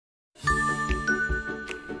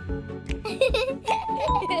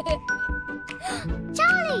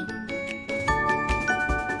Charlie!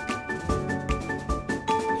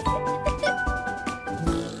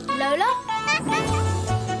 Lola?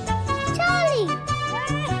 Charlie!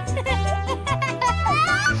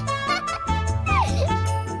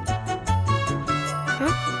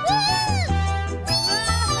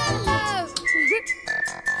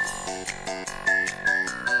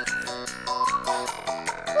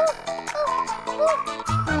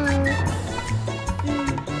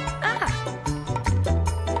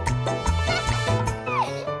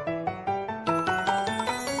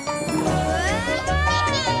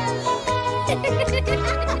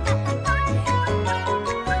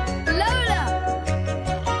 Lola!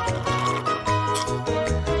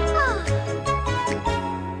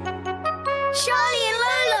 Charlie and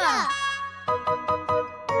Lola!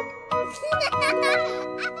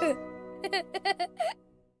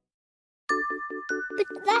 But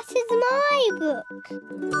that is my book.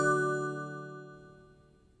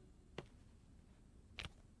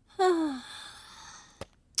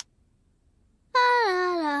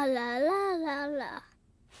 La la la la la.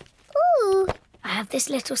 Ooh. I have this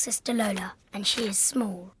little sister Lola, and she is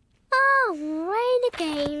small Oh, rain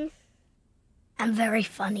again. and very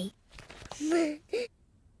funny.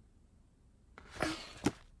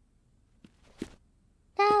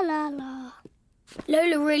 La la la.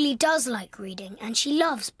 Lola really does like reading, and she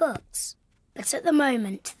loves books. But at the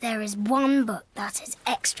moment, there is one book that is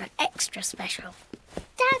extra, extra special.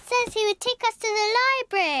 Dad says he would take us to the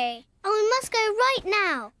library. And we must go right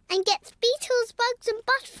now and get beetles, bugs and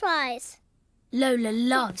butterflies. Lola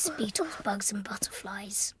loves beetles, bugs and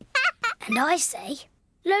butterflies. And I say,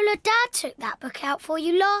 Lola, Dad took that book out for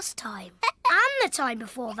you last time. And the time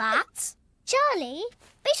before that. Charlie,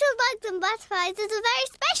 Beetles, Bugs and Butterflies is a very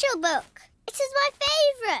special book. It is my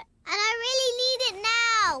favourite and I really need it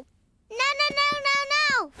now.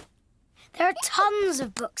 No. There are tons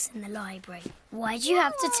of books in the library. Why do you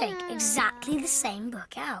have to take exactly the same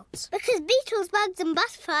book out? Because Beetles, Bugs and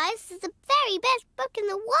Butterflies is the very best book in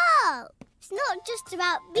the world. It's not just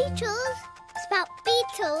about beetles, it's about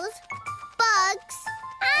beetles, bugs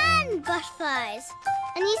and butterflies.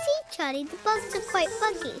 And you see, Charlie, the bugs are quite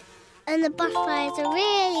buggy and the butterflies are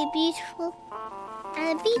really beautiful.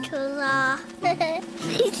 And the beetles are...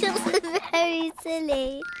 beetles are very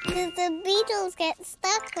silly because the beetles get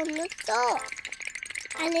stuck on the top.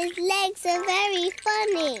 And his legs are very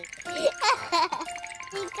funny.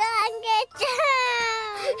 He can't get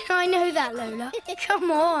down. I know that, Lola. Come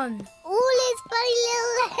on. All his funny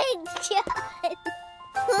little legs, John.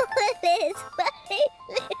 All his funny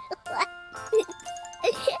little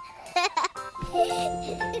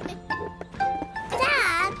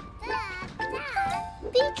Dad!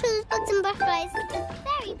 Beetles, Bugs and Butterflies is the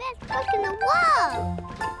very best book in the world.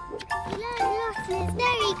 You learn a lot and it's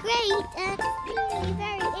very great and really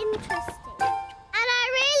very interesting. And I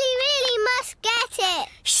really must get it.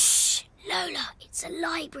 Shh! Lola, it's a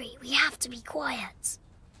library. We have to be quiet.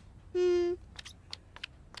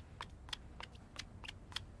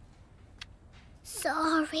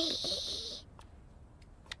 Sorry.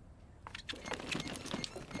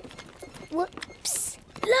 Whoops.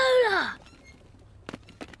 Lola!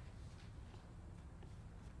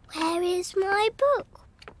 Where is my book?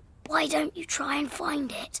 Why don't you try and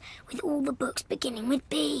find it with all the books beginning with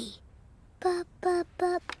B?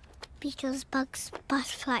 Beetles, bugs,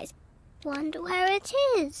 butterflies. Wonder where it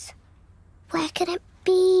is. Where can it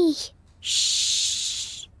be?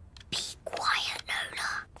 Shh! Be quiet,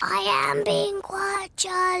 Lola. I am being quiet,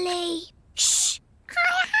 Charlie. Shh!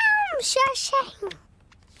 I am shushing.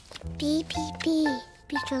 B.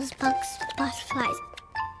 Beetles, bugs, butterflies.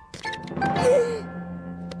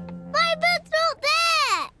 My book's not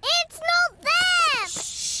there! It's not there!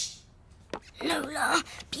 Shh! Lola,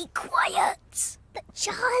 be quiet. But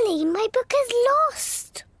Charlie, my book is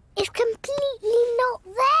lost. It's completely not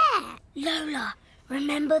there. Lola,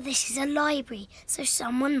 remember this is a library, so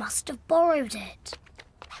someone must have borrowed it.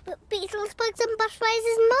 But Beetles, Bugs and Butterflies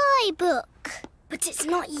is my book. But it's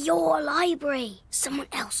not your library. Someone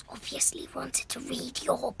else obviously wanted to read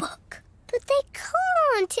your book. But they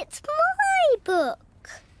can't. It's my book.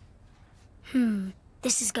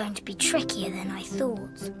 This is going to be trickier than I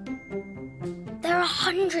thought. There are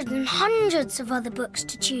hundreds and hundreds of other books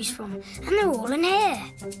to choose from, and they're all in here.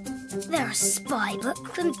 There are spy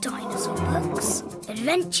books and dinosaur books,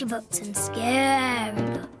 adventure books and scary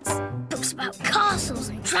books, books about castles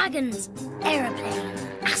and dragons, aeroplanes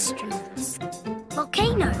and astronauts,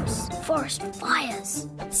 volcanoes, forest fires,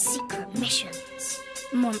 secret missions,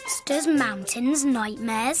 monsters, mountains,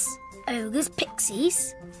 nightmares, ogres,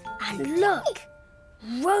 pixies, and look,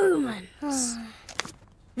 Romans.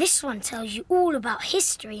 This one tells you all about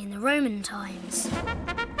history in the Roman times.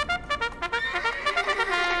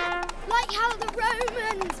 Like how the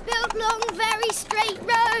Romans built long, very straight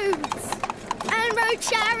roads and rode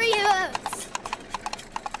chariots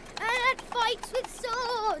and had fights with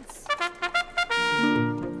swords.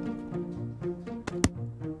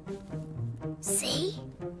 See?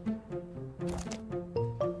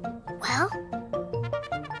 Well?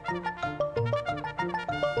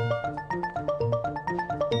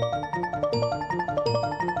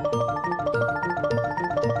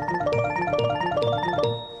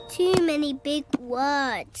 Too many big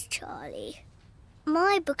words, Charlie.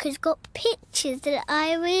 My book has got pictures that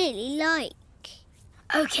I really like.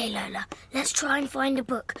 OK, Lola, let's try and find a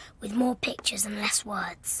book with more pictures and less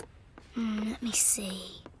words. Let me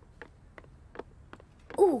see.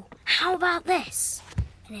 Oh, how about this?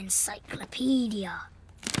 An encyclopedia.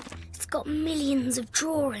 It's got millions of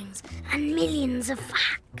drawings and millions of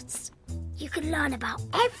facts. You can learn about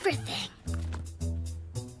everything.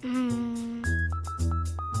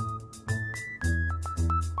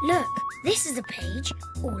 Look, this is a page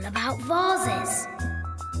all about vases.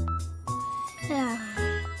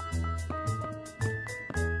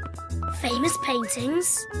 Famous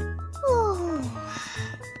paintings.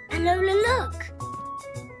 And Lola, look.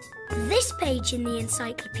 This page in the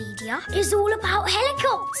encyclopedia is all about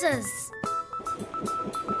helicopters.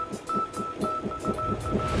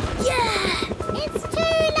 Yeah! It's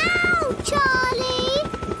too loud, Charlie.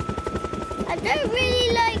 I don't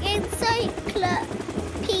really like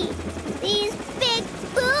these big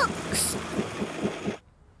books.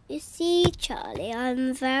 You see, Charlie,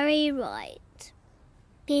 I'm very right.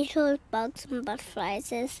 Beetles, Bugs and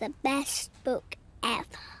Butterflies is the best book ever.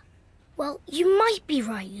 Well, you might be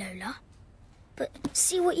right, Lola. But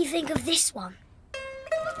see what you think of this one.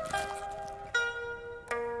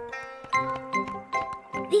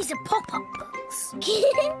 These are pop-up books.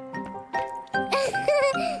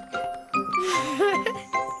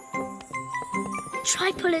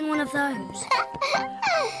 Try pulling one of those.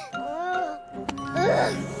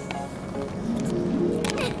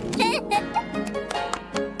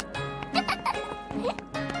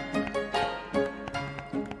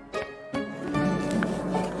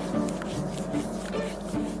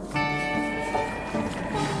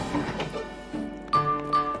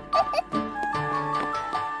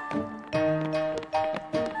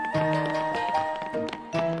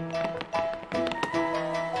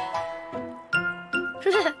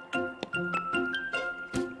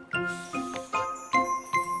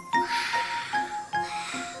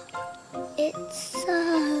 It's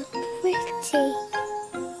so pretty.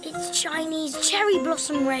 It's Chinese cherry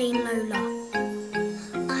blossom rain, Lola.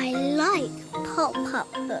 I like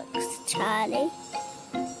pop-up books, Charlie.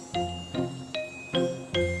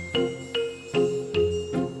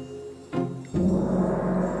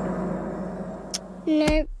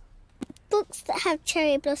 No, books that have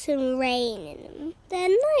cherry blossom rain in them, they're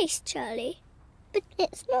nice, Charlie. But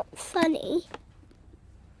it's not funny.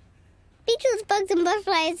 Beetles, Bugs and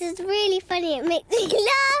Butterflies is really funny. It makes me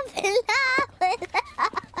laugh and laugh and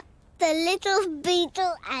laugh. The little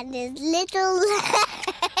beetle and his little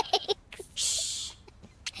legs. Shh.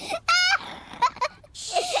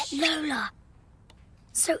 Lola,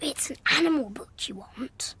 so it's an animal book you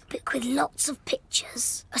want? A book with lots of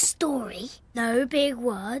pictures, a story, no big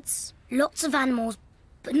words, lots of animals,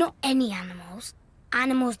 but not any animals.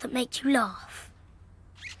 Animals that make you laugh.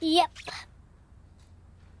 Yep.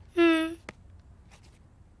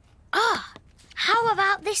 How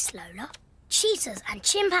about this, Lola? Cheetahs and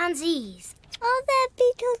chimpanzees. Are there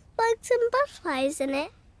beetles, bugs and butterflies in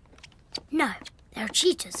it? No, there are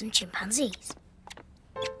cheetahs and chimpanzees.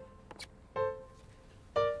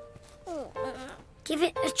 Give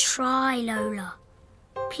it a try, Lola.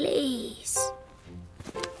 Please.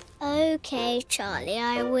 OK, Charlie,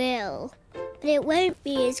 I will. But it won't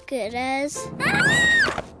be as good as...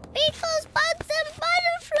 Beetles, bugs and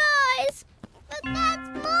butterflies! But that's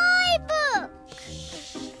my book!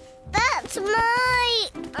 That's my...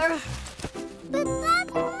 But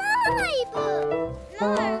that's my book!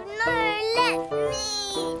 No, let me...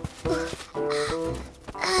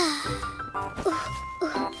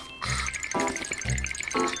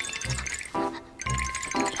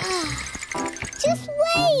 Just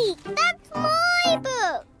wait! That's my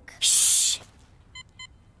book! Shh!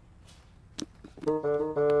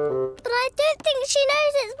 But I don't think she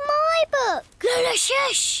knows it's my book. Lola,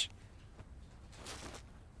 shush!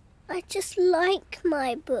 I just like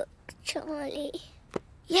my book, Charlie.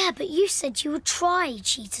 Yeah, but you said you would try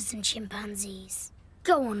cheetahs and chimpanzees.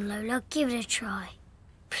 Go on, Lola, give it a try.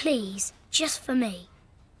 Please, just for me.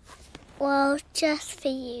 Well, just for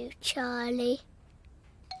you, Charlie.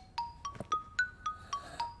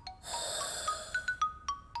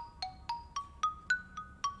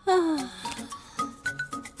 Hey,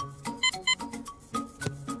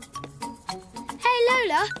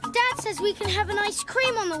 Lola, Dad says we can have an ice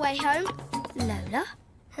cream on the way home. Lola?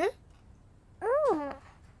 Huh? Oh.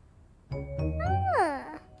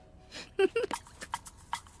 Ah.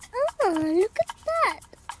 Oh, look at that.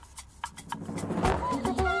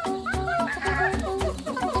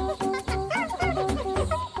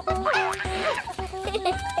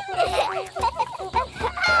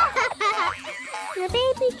 The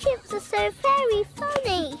baby chimps are so very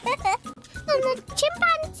funny. And the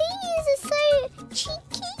chimpanzees are so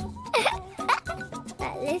cheeky.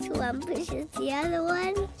 That little one pushes the other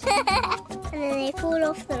one. And then they fall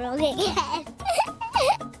off the log again.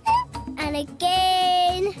 And again.